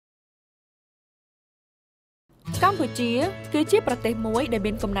កម្ពុជាគឺជាប្រទេសមួយដែល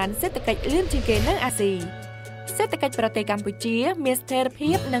មានកំណើនសេដ្ឋកិច្ចលឿនជាងគេនៅអាស៊ីសេដ្ឋកិច្ចប្រទេសកម្ពុជាមានស្ថិរ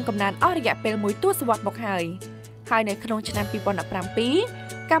ភាពនិងកំណើនអស់រយៈពេលមួយទសវត្សរ៍មកហើយនៅក្នុងឆ្នាំ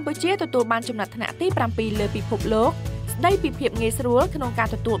2017កម្ពុជាទទួលបានចំណាត់ថ្នាក់ទី7លើពិភពលោកស្ដីពីភាពងាយស្រួលក្នុងការ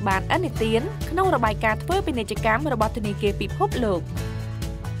ទទួលបានឥណទានក្នុងរបាយការណ៍ធ្វើពាណិជ្ជកម្មរបស់ធនាគារពិភពលោក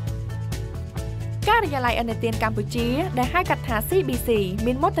ការិយាល័យឥណទានកម្ពុជាដែលហៅកាត់ថា CBC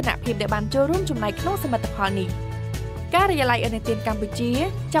មានមោទនភាពដែលបានចូលរួមចំណែកក្នុងសមិទ្ធផលនេះការិយាល័យឥណទានកម្ពុជា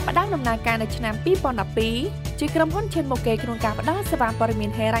ចាប់ផ្ដើមដំណើរការនៅឆ្នាំ2012ជាក្រុមហ៊ុនឈានមុខគេក្នុងការផ្ដល់សេវាព័ត៌មា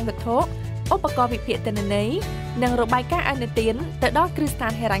នហិរញ្ញវត្ថុឧបករណ៍វិភាគទិន្នន័យនិងរបាយការណ៍ឥណទានទៅដល់គ្រឹះស្ថា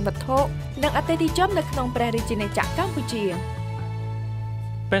នហិរញ្ញវត្ថុនិងអតិថិជននៅក្នុងព្រះរាជាណាចក្រកម្ពុជា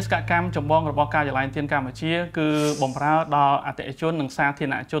បេសកកម្មចម្បងរបស់ការិយាល័យឥណទានកម្ពុជាគឺបម្រើដល់អតិថិជននិងសាធារ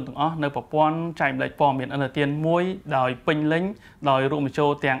ណជនទាំងអស់នៅប្រព័ន្ធចែកម្លែកព័ត៌មានឥណទានមួយដោយពេញលេញដោយរួមបញ្ចូល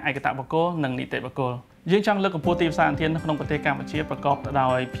ទាំងឯកតបុគ្គលនិងនីតិបុគ្គលយើងចង់លើកកម្ពស់ទីផ្សារឥណទាននៅក្នុងប្រទេសកម្ពុជាប្រកប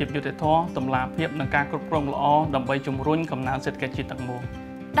ដោយភាពយុត្តិធម៌តម្លាភាពនិងការគ្រប់គ្រងល្អដើម្បីជំរុញកំណើនសេដ្ឋកិច្ចជាតិទាំងមូល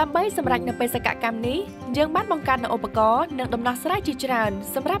ដើម្បីសម្រេចនៅបេសកកម្មនេះយើងបានបង្កើតនូវឧបករណ៍និងដំណោះស្រាយជាច្រើន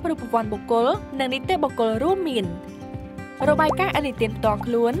សម្រាប់រូបវ័ន្តបុគ្គលនិងនីតិបុគ្គលរួមមានរបាយការណ៍ឥណទានផ្ទាល់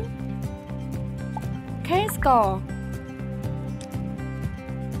ខ្លួន Case Score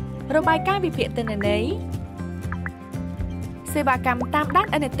របាយការណ៍វិភាគទិន្នន័យសេវាកម្មតាមដាន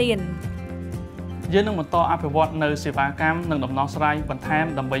ឥណទានយើងនឹងបន្តអភិវឌ្ឍនៅសេវាកម្មនិងដំណោះស្រាយបន្ថែម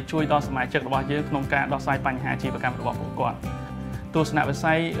ដើម្បីជួយដល់សមាជិករបស់យើងក្នុងការដោះស្រាយបញ្ហាអាជីវកម្មរបស់ពួកគាត់ទស្សនវិ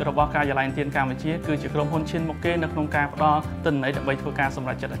ស័យរបស់ការិយាល័យឥណទានកម្ពុជាគឺជាក្រុមហ៊ុនឈានមុខគេនៅក្នុងការផ្ដល់ទិន្នន័យដើម្បីធ្វើការសម្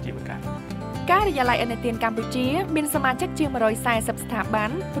រេចចិត្តអាជីវកម្មការិយាល័យឥណទានកម្ពុជាមានសមាជិកជាង140ស្ថាប័ន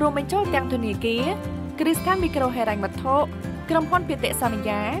រួមបញ្ចូលទាំងធនាគារគ្រឹះស្ថានមីក្រូហិរញ្ញវត្ថុក្រុមហ៊ុនពាណិជ្ជសន្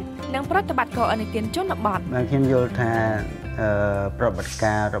យានិងប្រតិបត្តិការឥណទានជនបទខ្ញុំយល់ថាប្រតិបត្តិ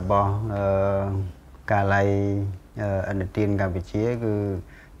ការរបស់ការិយាល័យឥណទានកម្ពុជាគឺ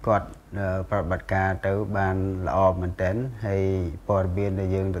គាត់ប្រតិបត្តិការទៅបានល្អមែនទែនហើយព័ត៌មានដែល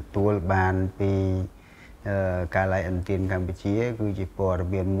យើងទទួលបានពីការិយាល័យឥណទានកម្ពុជាគឺជាព័ត៌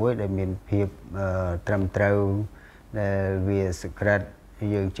មានមួយដែលមានភាពត្រឹមត្រូវដែលវា secret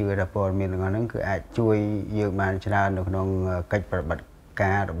យើងជឿថាព័ត៌មានទាំងហ្នឹងគឺអាចជួយយើងបានច្រើននៅក្នុងកិច្ចប្រតិបត្តិ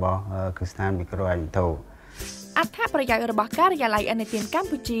ការរបស់គ្រឹះស្ថានមីក្រូហិរញ្ញវត្ថុអត្ថប្រយោជន៍របស់ការិយាល័យឥណទានកម្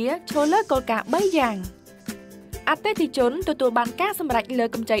ពុជាឈលលើគោលការណ៍3យ៉ាងអតិថិជនទទួលបានការសម្រេចលើ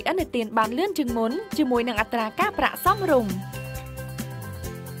កម្ចីឥណទានបានលឿនជាងមុនជាមួយនឹងអត្រាការប្រាក់សមរម្យ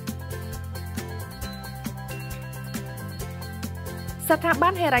ស្ថាប័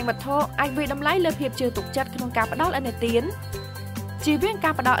នហិរញ្ញវត្ថុអាចវិតម្លៃលើភាពជឿទុកចិត្តក្នុងការផ្ដល់ឥណទានជៀសវាងកា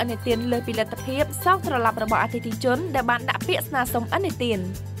រផ្ដល់ឥណទានលើពីលទ្ធភាពសងត្រឡប់របស់អតិថិជនដែលបានដាក់ពាក្យស្នើសុំឥណទាន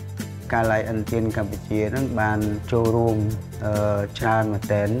ការិយាល័យឥណទានកម្ពុជានឹងបានចូលរួមច្រើនមែន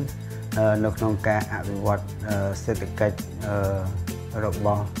ទែននៅក្នុងការអភិវឌ្ឍសេដ្ឋកិច្ចរប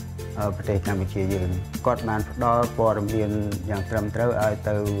ស់ប្រទេសកម្ពុជាយើងគាត់បានផ្ដល់ព័ត៌មានយ៉ាងត្រឹមត្រូវឲ្យ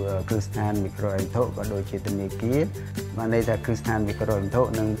ទៅគ្រឹះស្ថានមីក្រូហិរញ្ញវត្ថុក៏ដូចជាធនាគារបានន័យថាគ្រឹះស្ថានមីក្រូហិរញ្ញវត្ថុ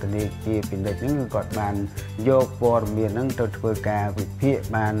និងធនាគារពាណិជ្ជហ្នឹងគឺគាត់បានយកព័ត៌មានហ្នឹងទៅធ្វើការវិភាគ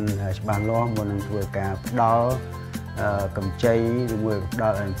បានច្បាស់លាស់មុននឹងធ្វើការផ្ដល់កម្ចីឬមួយផ្ដ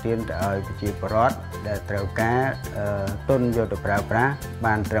ល់ឥណទានទៅឲ្យប្រជាពលរដ្ឋដែលត្រូវការទុនយកទៅប្រើប្រាស់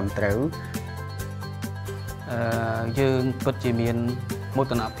បានត្រឹមត្រូវយើងពិតជាមានមោ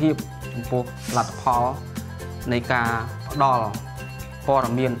ទនភាពចំពោះលទ្ធផលនៃការផ្ដល់ព័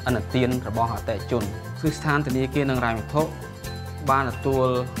ត៌មានឥណទានរបស់អតិថិជនគ្រឹះស្ថានធនាគារនិងហិរញ្ញវត្ថុបានទទួល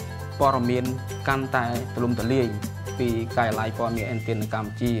ព័ត៌មានកាន់តែទូលំទូលាយពីការិយាល័យព័ត៌មានឥណទាននៅកម្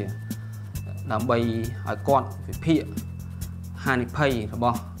ពុជាដើម្បីឲ្យគាត់វិភាគហានិភ័យរប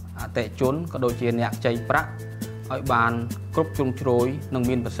ស់អតិថិជនក៏ដូចជាអ្នកខ្ចីប្រាក់ឲ្យបានគ្រប់ជ្រុងជ្រោយនិង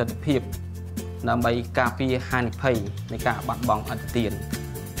មានប្រសិទ្ធភាពដើម្បីការពារហានិភ័យនៃការបាត់បង់ឥណទាន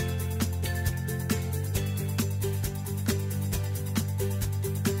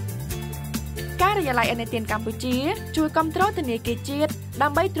ការិយាល័យឥណទានកម្ពុជាជួយគាំទ្រធនាគារជាតិដើ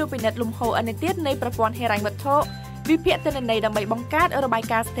ម្បីត្រួតពិនិត្យលំហូរឥណទាននៃប្រព័ន្ធហិរញ្ញវត្ថុវិភាគទិន្នន័យដើម្បីបង្កើតរបាយ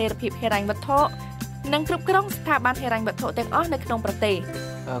ការណ៍ស្ថិរភាពហិរញ្ញវត្ថុនិងគ្រប់គ្រងស្ថាប័នហិរញ្ញវត្ថុទាំងអស់នៅក្នុងប្រទេស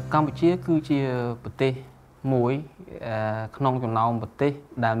កម្ពុជាគឺជាប្រទេសមួយក្នុងចំណោមប្រទេស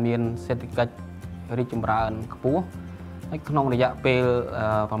ដែលមានសេដ្ឋកិច្ចរីកចម្រើនខ្ពស់ហើយក្នុងរយៈពេល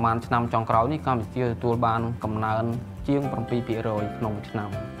ប្រមាណឆ្នាំចុងក្រោយនេះកម្ពុជាទទួលបានកំណើនជាង 7% ក្នុងឆ្នាំ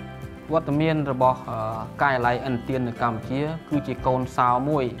វត្តមានរបស់ការិយាល័យឥណទាននៅកម្ពុជាគឺជាកូនសោ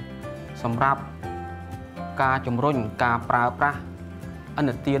មួយសម្រាប់ការជំរុញការប្រើប្រាស់ឥណ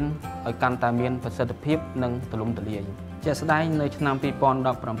ទានឲ្យកាន់តែមានប្រសិទ្ធភាពនិងទូលំទូលាយជាក់ស្ដែងនៅឆ្នាំ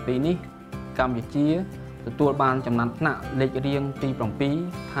2017នេះកម្ពុជាទទួលបានចំណាត់ថ្នាក់លេខរៀងទី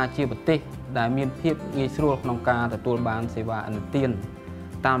7ថាជាប្រទេស ដែលមានភាពងាយស្រួលក្នុងការទទួលបានសេវាឥណទាន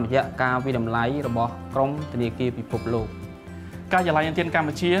តាមរយៈការវិដំឡៃរបស់ក្រុមធនាគារពិភពលោកការិយាល័យឥណទានកម្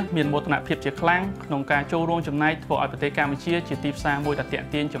ពុជាមានមោទនភាពជាខ្លាំងក្នុងការចូលរួមចំណែកធ្វើឲ្យប្រទេសកម្ពុជាជាទីផ្សារមួយដ៏ទាក់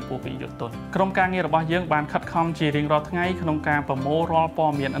ទាញចំពោះវិនិយោគទុនក្រុមការងាររបស់យើងបានខិតខំជារៀងរាល់ថ្ងៃក្នុងការប្រមូលរាល់ព័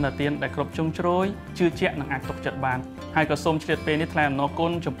ត៌មានឥណទានដែលគ្រប់ជ្រុងជ្រោយជឿជាក់និងអាចទុកចិត្តបានហើយក៏សូមឆ្លៀតពេលនេះថ្លែងអំណរគុ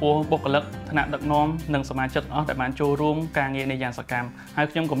ណចំពោះបុគ្គលិកថ្នាក់ដឹកនាំនិងសមាជិកអស់ដែលបានចូលរួមការងារនេះយ៉ាងសកម្មហើយ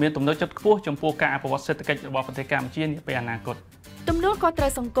ខ្ញុំក៏មានទំនុកចិត្តខ្ពស់ចំពោះការអភិវឌ្ឍសេដ្ឋកិច្ចរបស់ប្រទេសកម្ពុជានាពេលអនាគតទំនួលខុសត្រូ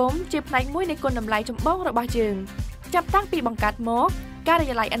វសង្គមជាផ្នែកមួយនៃគុណតម្លៃចម្បងរបស់យើងចាប់តាំងពីបង្កើតមកការិ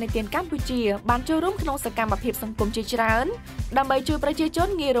យាល័យឥណទានកម្ពុជាបានចូលរួមក្នុងសកម្មភាពសង្គមជាច្រើនដើម្បីជួយប្រជាជន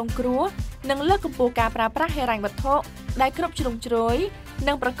ងាយរងគ្រោះនិងលើកកម្ពស់ការប្រើប្រាស់ហិរញ្ញវត្ថុដែលគ្រប់ជ្រុងជ្រោយ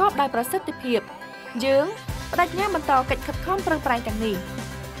និងប្រកបដោយប្រសិទ្ធភាពយើងបដិញ្ញាបន្តកិច្ចខិតខំប្រឹងប្រែងទាំងនេះ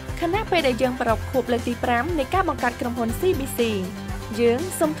ខណៈពេលដែលយើងប្រពខួបលើកទី5នៃការបង្កើតក្រុមហ៊ុន CBC យើង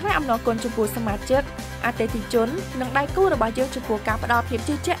សូមថ្លែងអំណរគុណចំពោះសមាជិកអតិថិជននិងដៃគូរបស់យើងចំពោះការផ្ដល់ភាព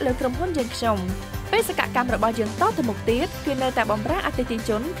ជឿជាក់លើក្រុមហ៊ុនយើងខ្ញុំបេសកកម្មរបស់យើងតទៅមុខទៀតគឺនៅតែបម្រើអតិថិជ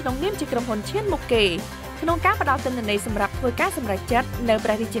នក្នុងនាមជាក្រុមហ៊ុនឈានមុខគេក្នុងការផ្ដល់ទិន្នន័យសម្រាប់ធ្វើការសម្រេចចិត្តនៅព្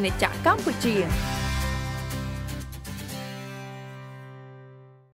រះរាជាណាចក្រកម្ពុជា